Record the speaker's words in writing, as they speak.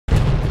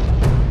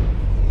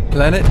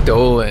Planet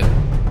Dolan.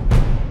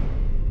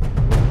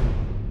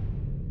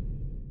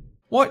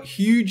 What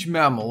huge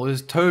mammal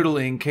is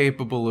totally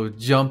incapable of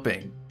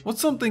jumping?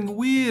 What's something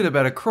weird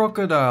about a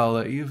crocodile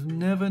that you've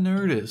never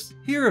noticed?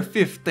 Here are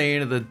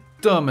 15 of the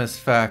dumbest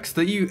facts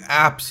that you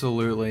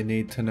absolutely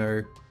need to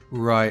know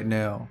right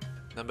now.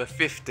 Number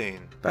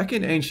 15. Back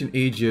in ancient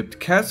Egypt,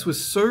 cats were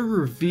so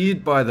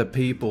revered by the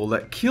people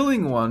that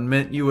killing one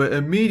meant you were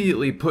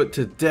immediately put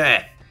to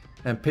death,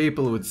 and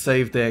people would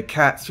save their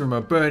cats from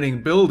a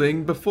burning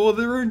building before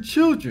their own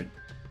children.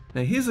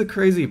 Now here's the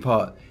crazy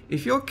part.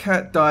 If your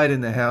cat died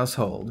in the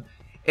household,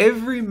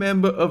 every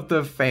member of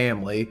the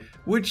family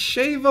would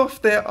shave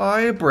off their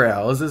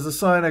eyebrows as a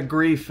sign of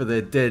grief for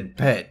their dead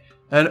pet,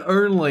 and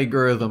only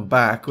grow them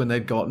back when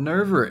they'd gotten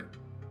over it.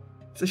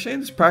 It's a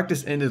shame this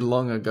practice ended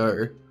long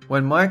ago.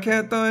 When my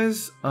cat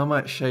dies, I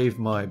might shave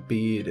my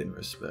beard in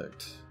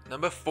respect.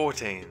 Number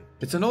 14.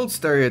 It's an old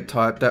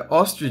stereotype that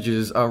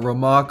ostriches are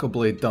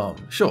remarkably dumb.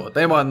 Sure,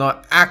 they might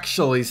not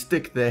actually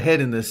stick their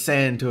head in the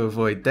sand to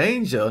avoid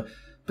danger,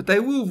 but they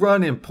will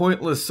run in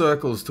pointless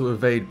circles to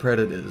evade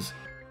predators.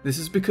 This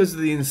is because of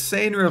the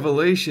insane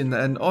revelation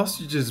that an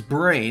ostrich's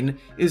brain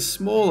is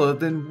smaller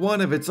than one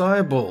of its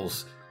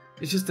eyeballs.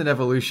 It's just an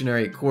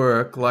evolutionary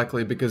quirk,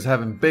 likely because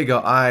having bigger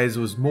eyes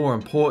was more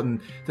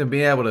important than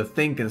being able to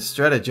think and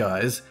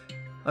strategize.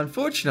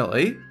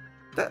 Unfortunately,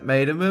 that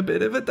made him a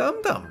bit of a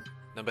dum-dum.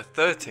 Number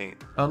 13.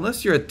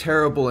 Unless you're a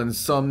terrible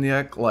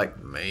insomniac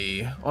like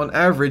me, on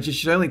average it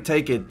should only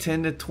take you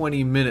 10 to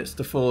 20 minutes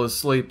to fall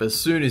asleep as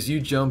soon as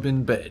you jump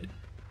in bed.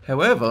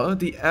 However,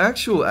 the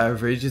actual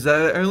average is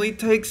that it only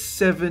takes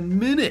 7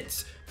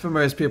 minutes for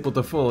most people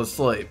to fall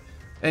asleep.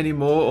 Any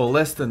more or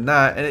less than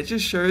that and it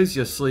just shows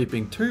you're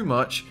sleeping too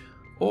much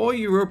or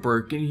you're a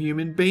broken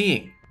human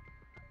being.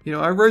 You know,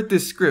 I wrote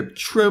this script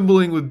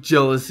trembling with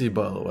jealousy,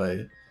 by the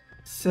way.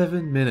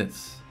 7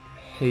 minutes.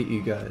 I hate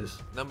you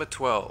guys. Number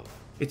 12.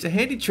 It's a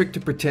handy trick to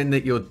pretend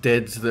that you're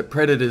dead so that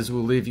predators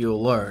will leave you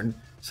alone.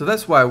 So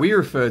that's why we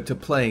refer to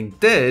playing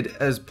dead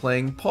as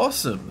playing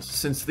possums,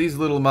 since these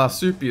little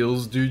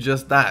marsupials do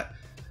just that.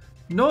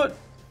 Not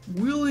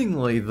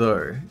willingly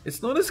though.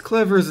 It's not as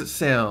clever as it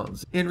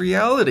sounds. In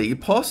reality,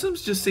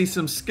 possums just see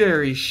some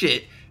scary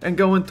shit and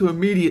go into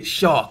immediate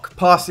shock,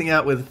 passing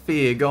out with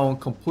fear, going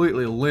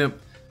completely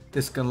limp.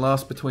 This can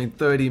last between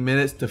 30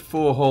 minutes to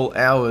 4 whole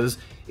hours,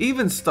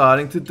 even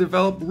starting to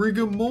develop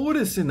rigor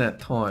mortis in that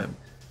time.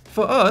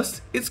 For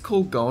us, it's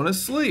called going to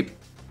sleep.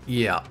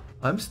 Yeah,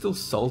 I'm still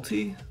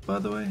salty, by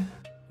the way.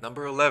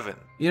 Number 11.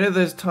 You know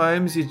those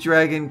times you're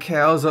dragging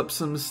cows up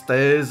some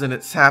stairs and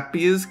it's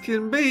happy as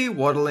can be,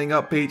 waddling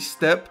up each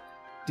step?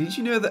 Did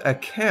you know that a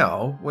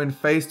cow, when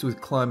faced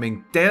with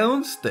climbing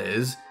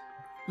downstairs,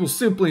 will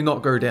simply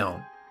not go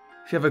down?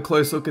 If you have a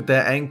close look at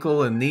their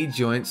ankle and knee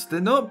joints,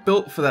 they're not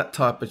built for that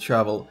type of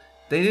travel.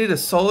 They need a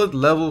solid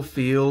level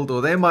field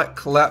or they might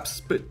collapse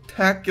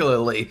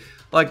spectacularly,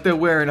 like they're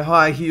wearing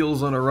high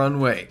heels on a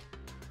runway.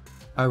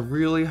 I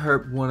really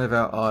hope one of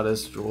our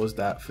artists draws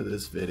that for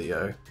this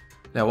video.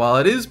 Now while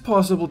it is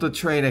possible to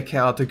train a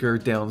cow to go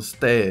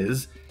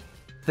downstairs,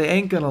 they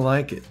ain't gonna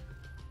like it.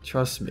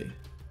 Trust me,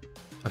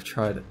 I've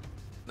tried it.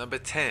 Number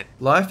 10.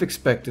 Life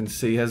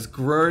expectancy has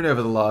grown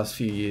over the last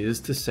few years,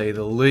 to say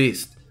the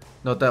least.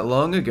 Not that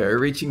long ago,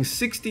 reaching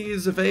 60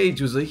 years of age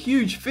was a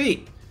huge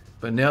feat,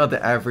 but now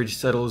the average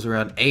settles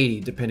around 80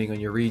 depending on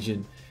your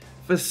region.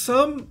 For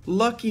some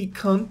lucky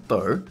cunt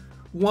though,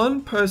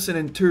 1 person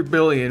in 2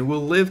 billion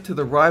will live to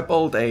the ripe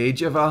old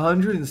age of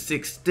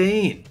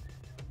 116.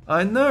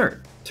 I know,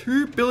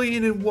 2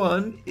 billion in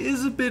 1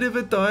 is a bit of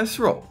a dice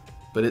roll,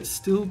 but it's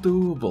still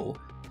doable.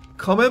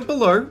 Comment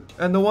below,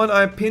 and the one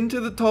I pin to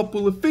the top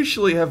will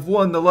officially have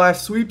won the life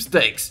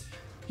sweepstakes.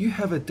 You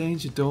have a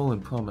Danger Dolan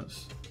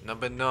promise.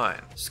 Number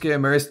 9. Scare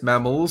most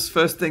mammals,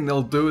 first thing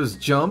they'll do is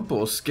jump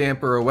or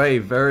scamper away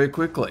very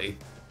quickly.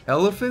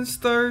 Elephants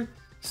though?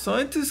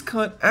 Scientists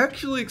can't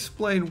actually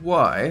explain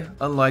why,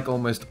 unlike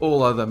almost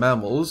all other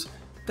mammals,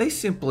 they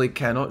simply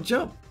cannot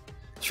jump.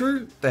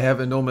 True, they have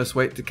enormous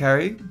weight to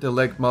carry, their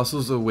leg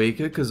muscles are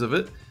weaker because of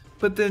it,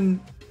 but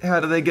then how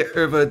do they get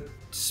over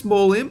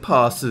small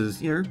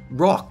impasses, you know,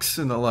 rocks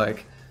and the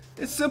like?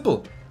 It's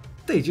simple,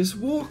 they just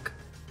walk.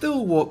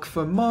 They'll walk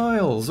for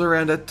miles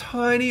around a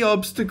tiny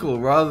obstacle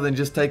rather than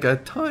just take a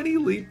tiny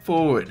leap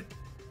forward.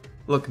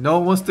 Look, no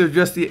one wants to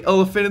address the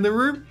elephant in the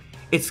room,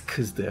 it's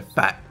cause they're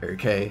fat,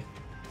 okay?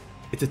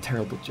 It's a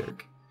terrible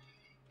joke.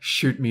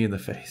 Shoot me in the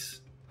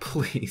face.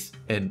 Please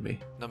end me.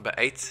 Number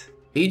 8.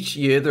 Each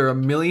year there are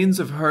millions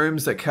of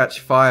homes that catch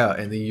fire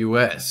in the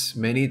US,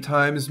 many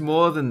times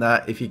more than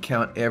that if you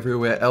count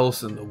everywhere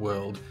else in the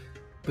world.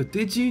 But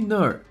did you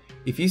know,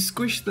 if you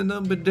squish the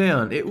number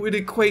down, it would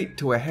equate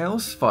to a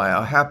house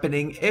fire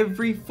happening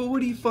every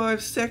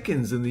 45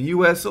 seconds in the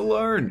US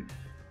alone.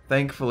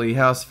 Thankfully,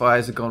 house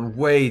fires have gone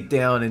way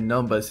down in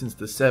number since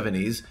the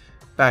 70s.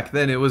 Back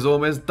then it was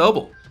almost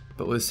double.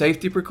 But with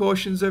safety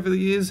precautions over the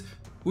years,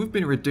 we've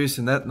been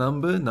reducing that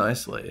number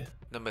nicely.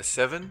 Number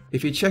 7.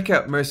 If you check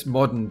out most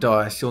modern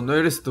dice, you'll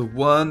notice the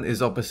 1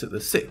 is opposite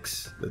the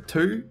 6, the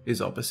 2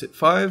 is opposite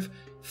 5,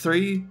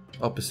 3,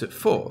 opposite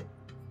 4.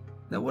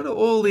 Now what do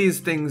all these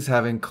things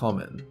have in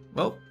common?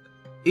 Well,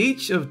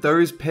 each of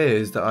those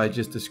pairs that I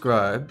just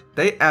described,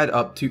 they add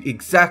up to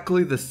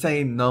exactly the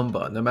same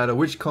number, no matter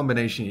which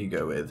combination you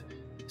go with.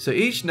 So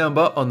each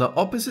number on the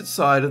opposite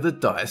side of the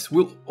dice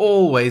will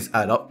always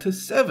add up to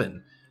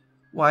 7.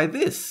 Why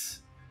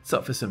this? It's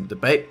up for some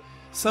debate.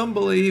 Some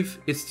believe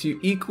it's to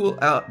equal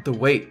out the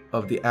weight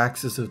of the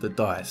axis of the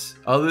dice.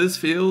 Others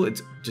feel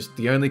it's just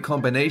the only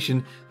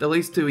combination that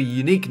leads to a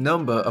unique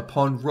number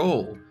upon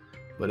roll.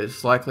 But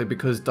it's likely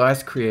because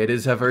dice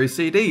creators have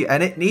OCD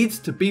and it needs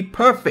to be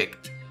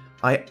perfect.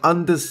 I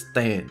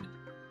understand.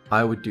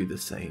 I would do the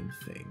same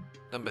thing.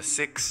 Number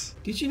 6.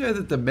 Did you know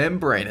that the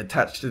membrane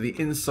attached to the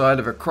inside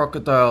of a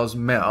crocodile's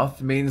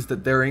mouth means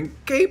that they're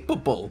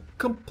incapable,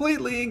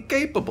 completely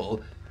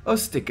incapable, of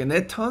sticking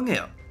their tongue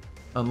out?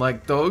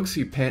 Unlike dogs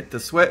who pant to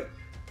sweat,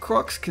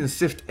 crocs can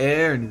sift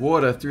air and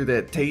water through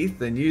their teeth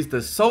and use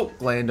the salt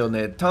gland on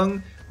their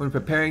tongue when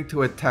preparing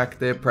to attack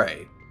their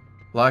prey.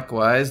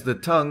 Likewise, the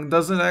tongue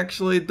doesn't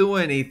actually do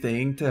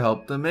anything to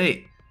help them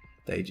eat.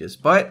 They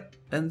just bite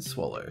and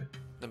swallow.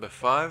 Number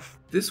 5.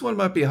 This one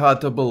might be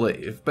hard to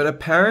believe, but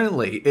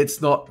apparently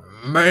it's not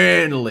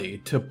manly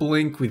to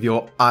blink with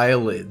your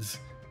eyelids.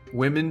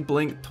 Women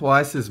blink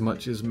twice as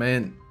much as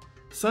men.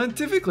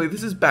 Scientifically,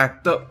 this is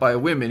backed up by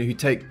women who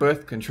take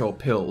birth control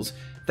pills.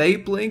 They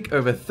blink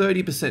over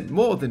 30%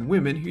 more than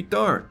women who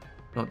don't.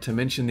 Not to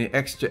mention the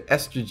extra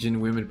estrogen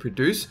women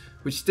produce,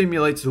 which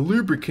stimulates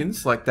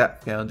lubricants like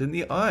that found in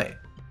the eye.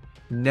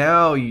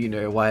 Now you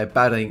know why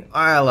batting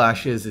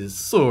eyelashes is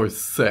so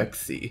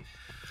sexy.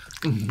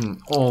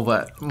 All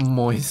that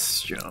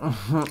moisture.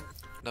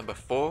 Number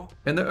 4.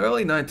 In the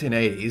early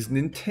 1980s,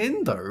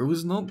 Nintendo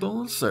was not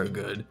doing so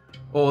good.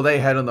 All they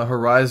had on the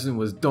horizon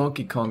was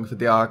Donkey Kong for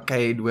the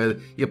arcade, where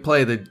you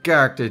play the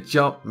character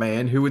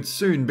Jumpman who would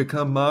soon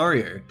become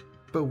Mario.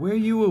 But were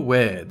you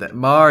aware that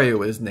Mario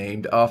was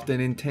named after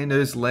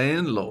Nintendo's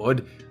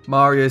landlord,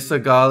 Mario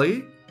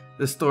Segale?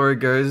 The story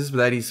goes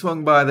that he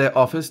swung by their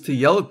office to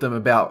yell at them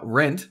about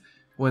rent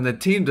when the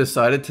team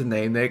decided to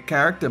name their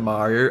character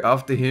Mario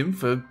after him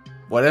for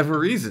whatever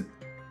reason.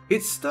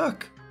 It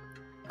stuck.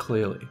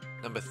 Clearly.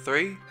 Number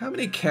 3. How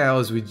many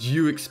cows would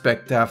you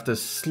expect to have to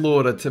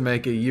slaughter to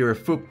make a year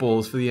of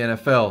footballs for the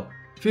NFL?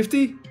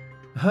 50?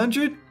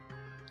 100?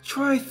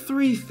 Try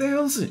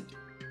 3,000.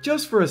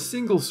 Just for a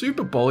single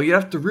Super Bowl, you'd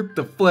have to rip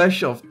the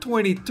flesh off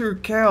 22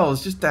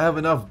 cows just to have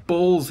enough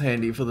balls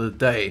handy for the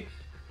day.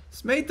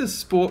 It's made the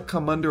sport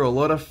come under a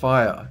lot of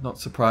fire, not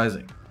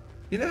surprising.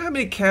 You know how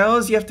many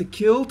cows you have to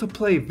kill to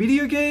play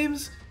video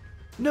games?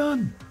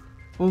 None.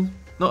 Well,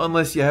 not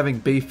unless you're having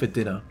beef for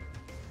dinner,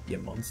 you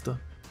monster.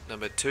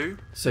 Number 2.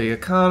 So you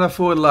can't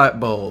afford light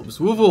bulbs.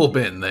 We've all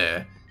been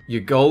there. Your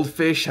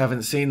goldfish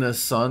haven't seen the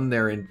sun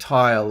their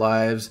entire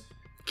lives.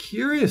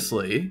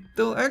 Curiously,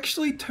 they'll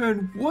actually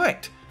turn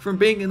white from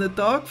being in the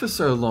dark for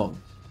so long.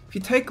 If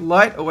you take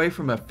light away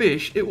from a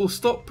fish, it will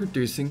stop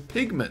producing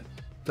pigment.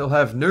 They'll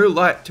have no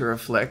light to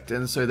reflect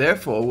and so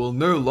therefore will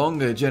no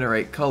longer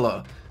generate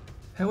color.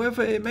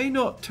 However, it may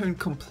not turn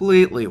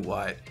completely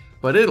white,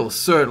 but it'll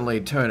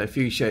certainly turn a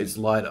few shades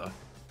lighter.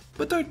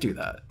 But don't do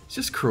that. It's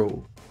just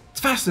cruel. It's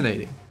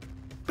fascinating,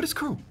 but it's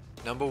cruel.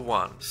 Number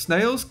 1.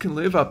 Snails can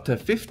live up to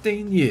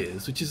 15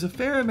 years, which is a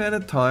fair amount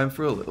of time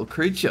for a little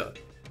creature.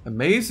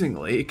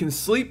 Amazingly, it can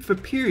sleep for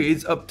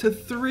periods up to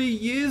 3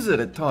 years at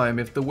a time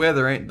if the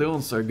weather ain't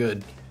doing so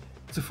good.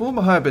 It's a form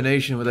of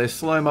hibernation where they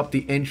slime up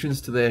the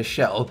entrance to their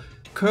shell,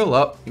 curl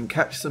up and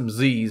catch some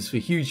Z's for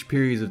huge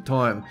periods of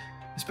time,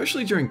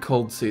 especially during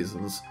cold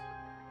seasons.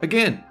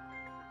 Again,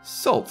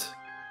 salt.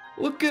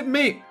 Look at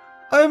me.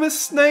 I'm a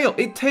snail.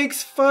 It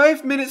takes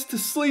 5 minutes to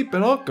sleep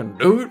and I can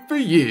do it for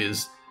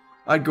years.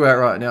 I'd go out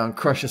right now and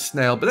crush a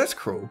snail, but that's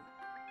cruel.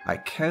 I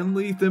can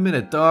leave them in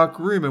a dark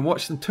room and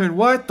watch them turn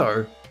white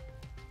though.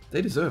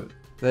 They deserve it.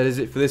 That is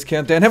it for this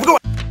countdown. Have a good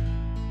one!